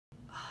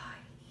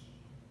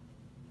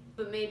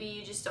But maybe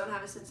you just don't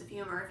have a sense of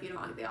humor if you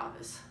don't like The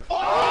Office.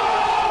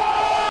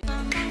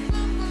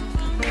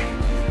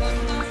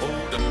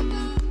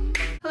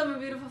 Hello my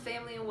beautiful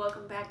family and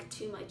welcome back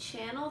to my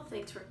channel.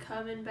 Thanks for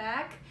coming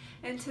back.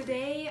 And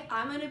today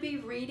I'm going to be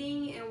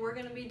reading and we're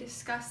going to be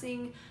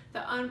discussing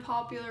the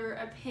unpopular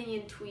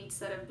opinion tweets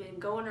that have been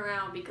going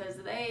around because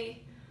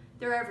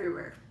they're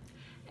everywhere.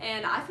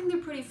 And I think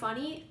they're pretty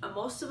funny.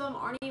 Most of them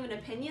aren't even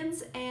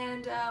opinions,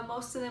 and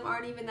most of them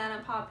aren't even that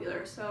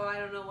unpopular, so I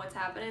don't know what's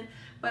happening.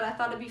 But I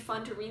thought it'd be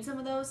fun to read some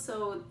of those,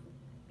 so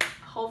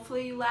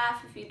hopefully you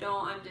laugh. If you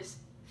don't,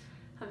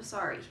 I'm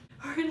sorry.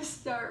 We're gonna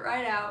start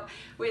right out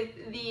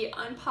with the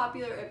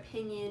unpopular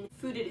opinion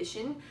food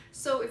edition.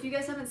 So if you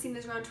guys haven't seen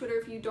this around Twitter,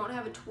 if you don't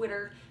have a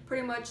Twitter,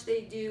 pretty much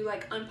they do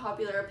like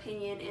unpopular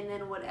opinion and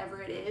then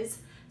whatever it is.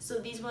 So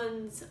these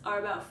ones are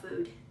about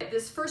food.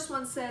 This first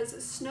one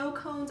says, snow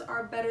cones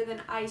are better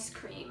than ice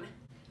cream.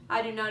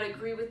 I do not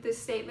agree with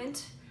this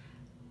statement.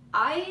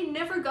 I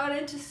never got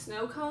into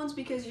snow cones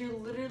because you're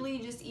literally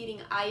just eating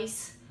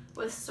ice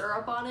with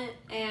syrup on it,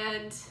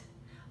 and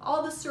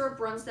all the syrup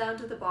runs down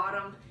to the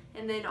bottom,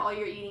 and then all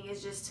you're eating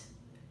is just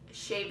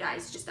shaved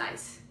ice, just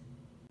ice.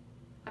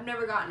 I've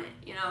never gotten it,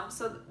 you know,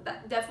 so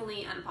that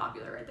definitely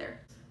unpopular right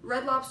there.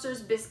 Red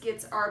Lobster's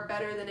biscuits are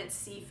better than its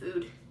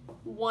seafood.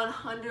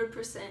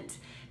 100%.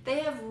 They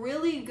have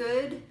really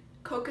good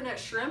coconut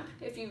shrimp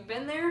if you've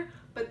been there,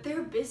 but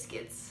they're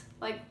biscuits.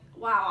 Like,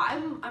 wow,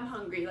 I'm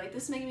hungry. Like,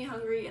 this is making me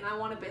hungry and I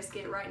want a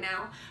biscuit right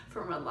now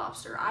from Red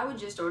Lobster. I would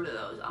just order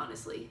those,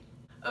 honestly.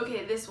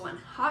 Okay, this one.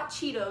 Hot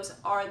Cheetos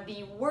are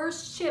the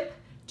worst chip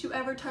to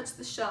ever touch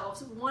the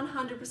shelves.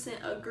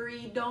 100%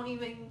 agree. Don't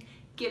even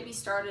get me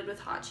started with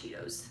Hot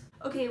Cheetos.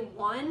 Okay,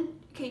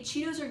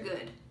 Cheetos are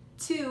good.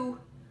 2,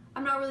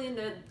 I'm not really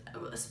into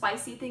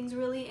spicy things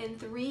really. And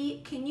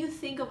 3, can you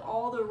think of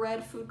all the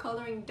red food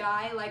coloring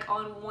dye like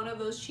on one of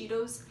those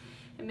Cheetos?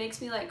 It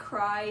makes me like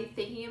cry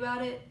thinking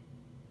about it.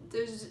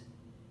 There's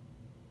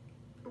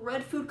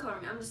red food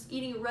coloring. I'm just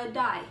eating red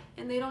dye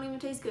and they don't even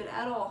taste good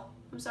at all.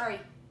 I'm sorry.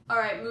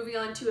 Alright, moving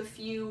on to a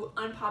few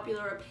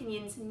unpopular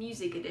opinions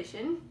music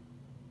edition.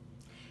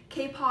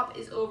 K-pop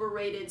is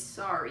overrated,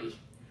 sorry.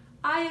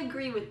 I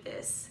agree with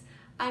this.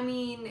 I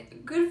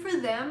mean, good for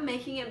them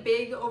making it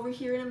big over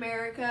here in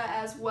America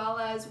as well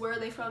as where are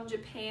they from,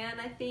 Japan,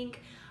 I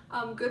think.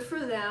 Good for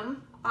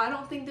them. I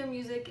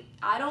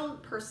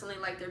don't personally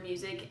like their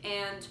music,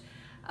 and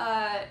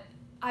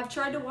I've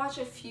tried to watch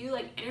a few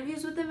like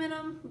interviews with them in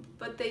them,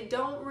 but they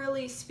don't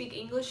really speak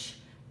English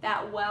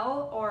that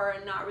well, or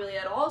not really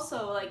at all,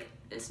 so like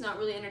it's not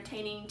really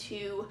entertaining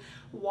to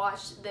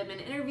watch them in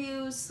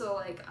interviews, so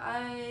like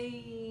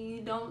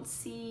I don't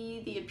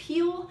see the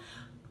appeal.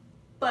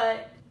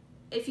 But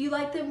if you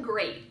like them,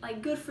 great,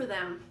 like good for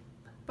them.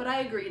 But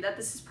I agree that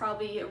this is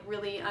probably a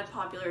really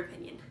unpopular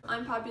opinion.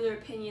 Unpopular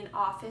opinion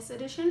Office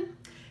edition.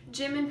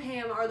 Jim and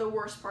Pam are the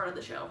worst part of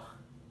the show.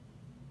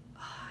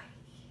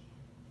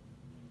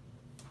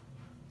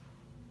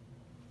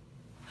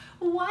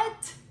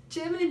 What?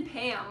 Jim and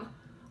Pam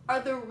are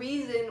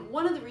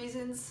one of the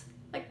reasons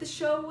like the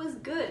show was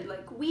good.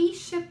 Like, we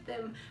shipped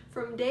them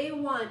from day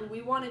one.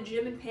 We wanted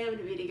Jim and Pam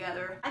to be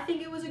together. I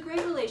think it was a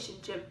great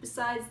relationship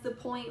besides the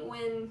point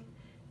when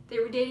they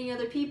were dating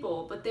other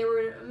people, but they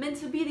were meant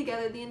to be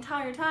together the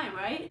entire time,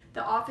 right?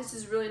 The Office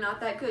is really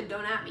not that good,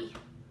 don't at me.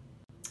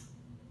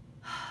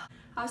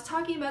 I was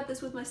talking about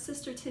this with my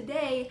sister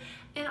today,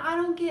 and I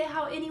don't get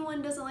how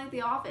anyone doesn't like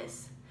The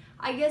Office.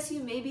 I guess you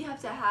maybe have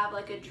to have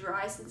like a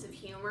dry sense of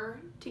humor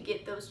to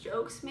get those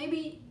jokes.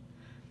 Maybe,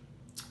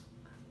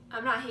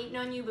 I'm not hating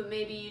on you, but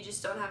maybe you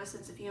just don't have a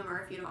sense of humor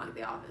if you don't like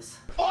The Office.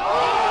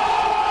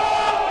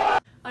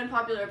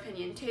 Unpopular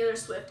opinion, Taylor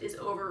Swift is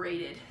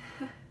overrated.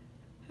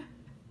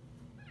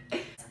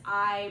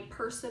 I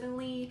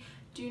personally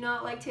do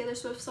not like Taylor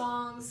Swift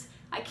songs.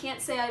 I can't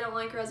say I don't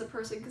like her as a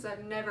person because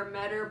I've never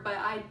met her, but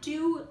I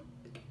do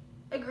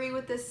agree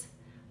with this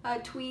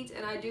tweet,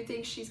 and I do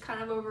think she's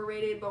kind of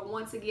overrated, but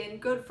once again,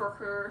 good for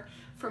her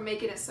for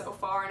making it so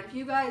far. And if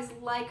you guys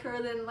like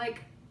her, then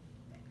like,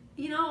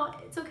 you know,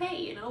 it's okay,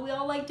 you know, we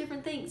all like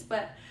different things,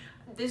 but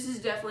this is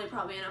definitely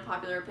probably an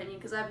unpopular opinion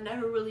because I've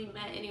never really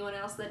met anyone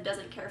else that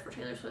doesn't care for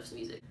Taylor Swift's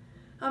music.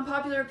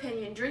 Unpopular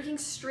opinion, drinking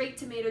straight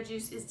tomato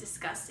juice is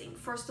disgusting.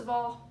 First of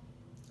all,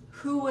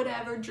 who would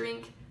ever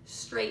drink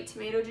straight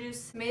tomato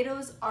juice?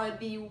 Tomatoes are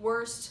the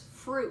worst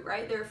fruit,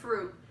 right? They're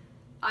fruit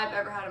I've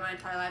ever had in my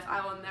entire life.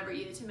 I will never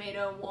eat a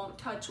tomato, won't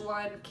touch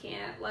one,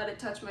 can't let it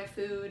touch my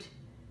food.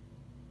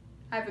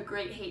 I have a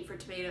great hate for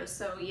tomatoes,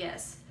 so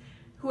yes.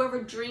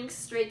 Whoever drinks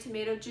straight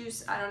tomato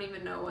juice, I don't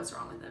even know what's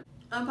wrong with them.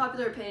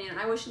 Unpopular opinion,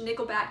 I wish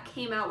Nickelback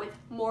came out with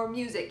more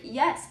music.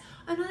 Yes,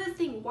 another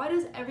thing, why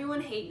does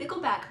everyone hate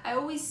Nickelback? I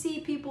always see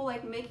people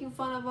like making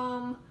fun of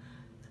them.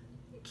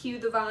 Cue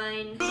the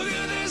Vine. Look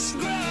at this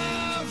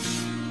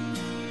graph.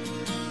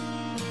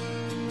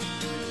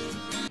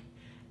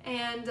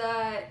 And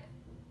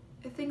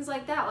things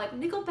like that. Like,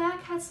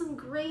 Nickelback had some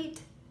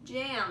great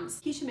jams.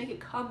 He should make a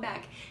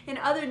comeback. In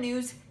other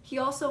news, he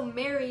also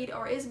married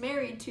or is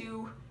married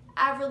to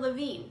Avril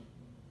Lavigne.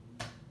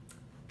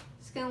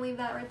 Just gonna leave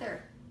that right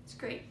there. It's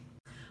great.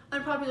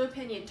 Unpopular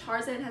opinion,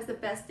 Tarzan has the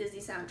best Disney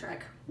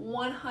soundtrack.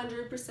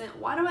 100%.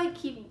 Why do I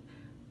keep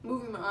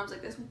moving my arms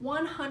like this?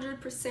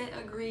 100%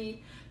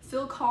 agree.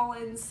 Phil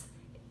Collins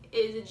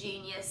is a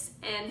genius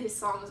and his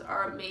songs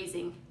are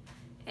amazing.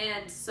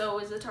 And so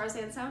is the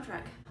Tarzan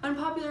soundtrack.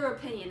 Unpopular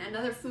opinion,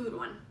 another food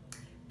one.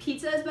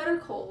 Pizza is better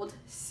cold,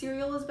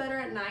 cereal is better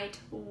at night,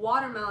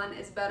 watermelon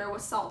is better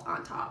with salt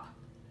on top.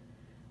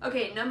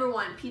 Okay, number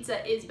one,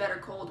 pizza is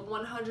better cold.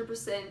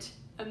 100%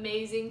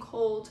 amazing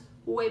cold,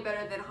 way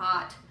better than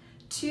hot.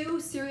 2,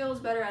 cereal is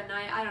better at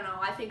night. I don't know,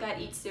 I think I'd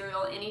eat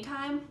cereal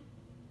anytime.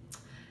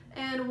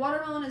 And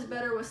watermelon is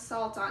better with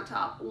salt on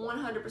top.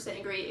 100%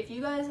 agree. If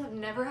you guys have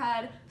never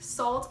had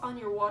salt on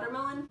your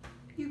watermelon,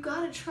 you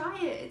gotta try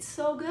it. It's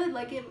so good.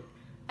 Like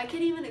I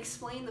can't even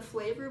explain the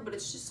flavor, but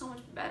it's just so much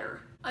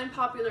better.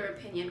 Unpopular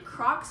opinion,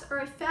 Crocs are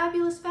a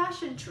fabulous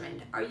fashion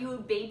trend. Are you a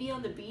baby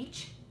on the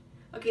beach?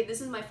 Okay, this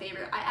is my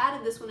favorite. I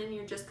added this one in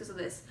here just because of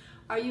this.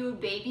 Are you a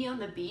baby on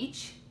the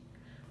beach?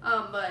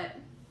 But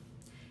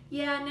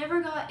yeah, I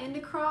never got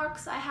into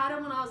Crocs. I had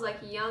them when I was like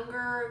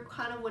younger,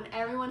 kind of when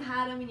everyone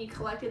had them and you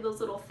collected those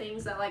little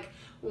things that like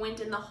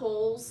went in the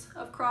holes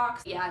of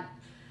Crocs. Yeah,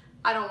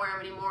 I don't wear them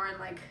anymore, and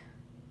like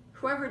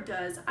whoever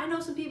does, I know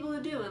some people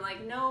who do, and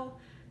like no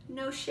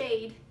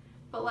shade,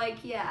 but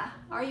like yeah,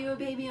 are you a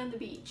baby on the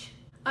beach?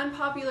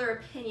 Unpopular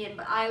opinion,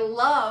 but I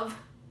love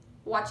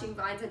watching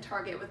Vines at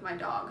Target with my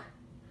dog.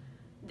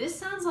 This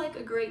sounds like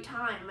a great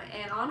time,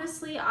 and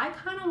honestly, I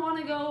kind of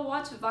want to go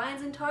watch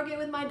Vines in Target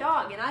with my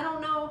dog, and I don't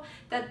know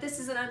that this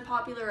is an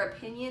unpopular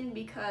opinion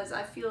because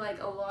I feel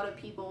like a lot of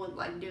people would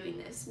like doing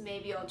this.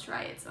 Maybe I'll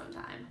try it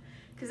sometime,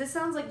 because it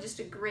sounds like just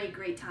a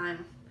great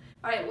time.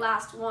 Alright,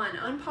 last one.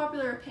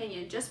 Unpopular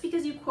opinion. Just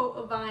because you quote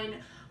a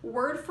Vine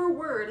word for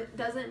word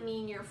doesn't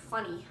mean you're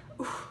funny.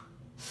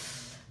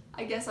 Oof.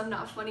 I guess I'm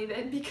not funny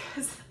then,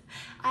 because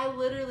I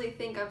literally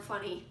think I'm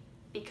funny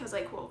because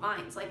I quote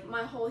Vines. Like,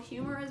 my whole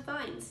humor is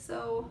Vines,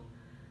 so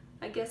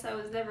I guess I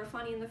was never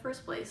funny in the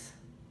first place.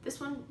 This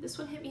one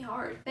hit me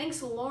hard.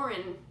 Thanks,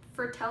 Lauren,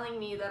 for telling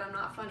me that I'm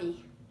not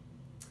funny.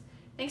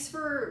 Thanks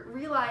for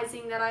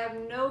realizing that I have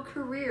no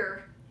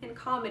career in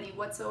comedy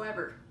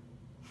whatsoever.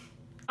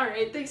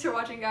 Alright, thanks for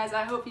watching, guys.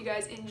 I hope you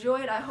guys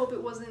enjoyed. I hope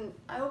it was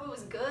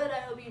good.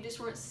 I hope you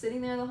just weren't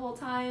sitting there the whole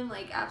time,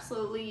 like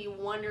absolutely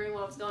wondering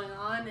what was going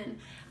on, and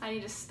I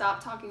need to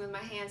stop talking with my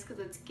hands because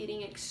it's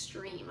getting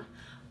extreme.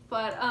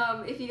 But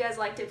if you guys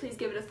liked it, please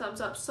give it a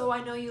thumbs up so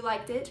I know you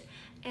liked it.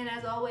 And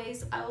as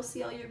always, I will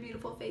see all your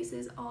beautiful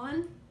faces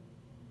on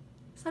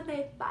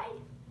Sunday. Bye!